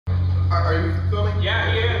Are you filming?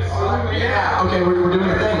 Yeah, he is. Yeah, okay, we're doing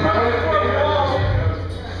a thing.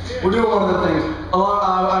 We're doing one of the things.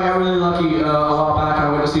 I got really lucky a while back.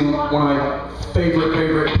 I went to see one of my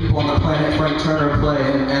favorite people on the planet, Frank Turner, play,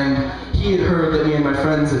 and he had heard that me and my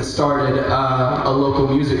friends had started a local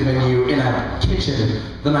music venue in a kitchen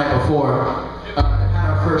the night before. Had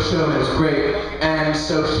our first show and it was great. And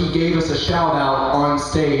so he gave us a shout out on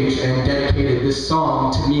stage and dedicated this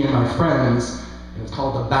song to me and my friends. It's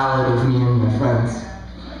called The Ballad of Me and My Friends.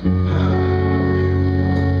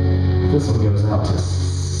 This one goes out to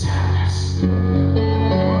sadness.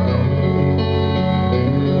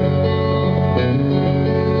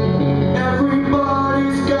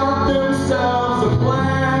 Everybody's got themselves a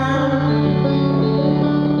plan.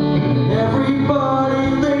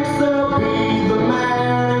 Everybody thinks they'll be the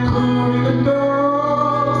man, including the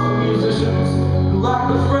girls, the musicians who like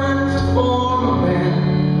the friends to form a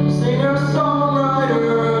band, singers,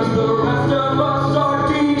 songwriters, the rest of us are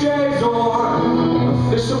DJs or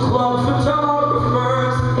official club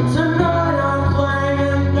photographers. Tonight I'm playing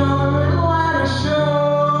another Atlanta show.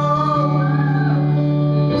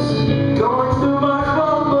 Going through my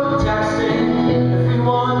phone book, texting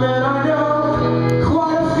everyone that I know.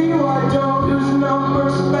 Quite a few I don't, whose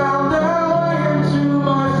numbers found their way into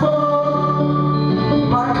my phone.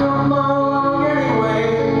 Might come along anyway,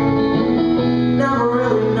 never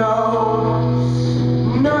really know.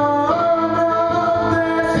 None of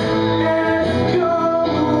this is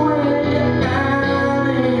going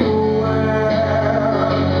anywhere.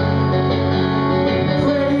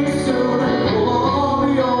 Pretty soon we'll all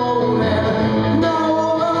be old and no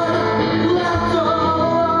one left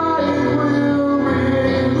alive will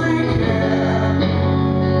really care.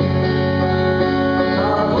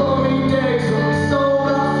 Our glory days when we sold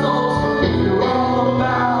our souls, we're all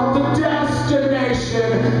about the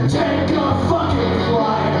destination. Take a fucking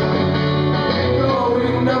flight.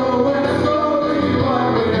 Going nowhere slowly, but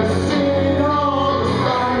we're seeing all the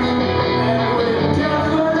sights, and we're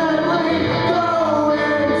definitely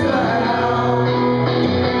going to hell.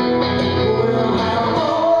 We'll have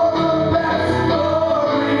all the best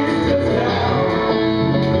stories to tell.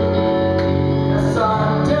 Yes,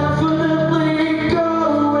 I'm definitely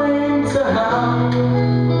going to hell.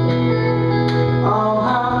 I'll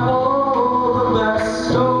have all the best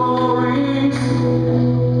stories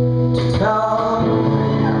to tell.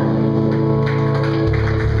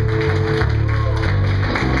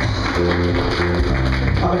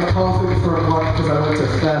 I've been coughing for a month because I went to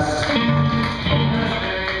Fest.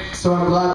 So I'm glad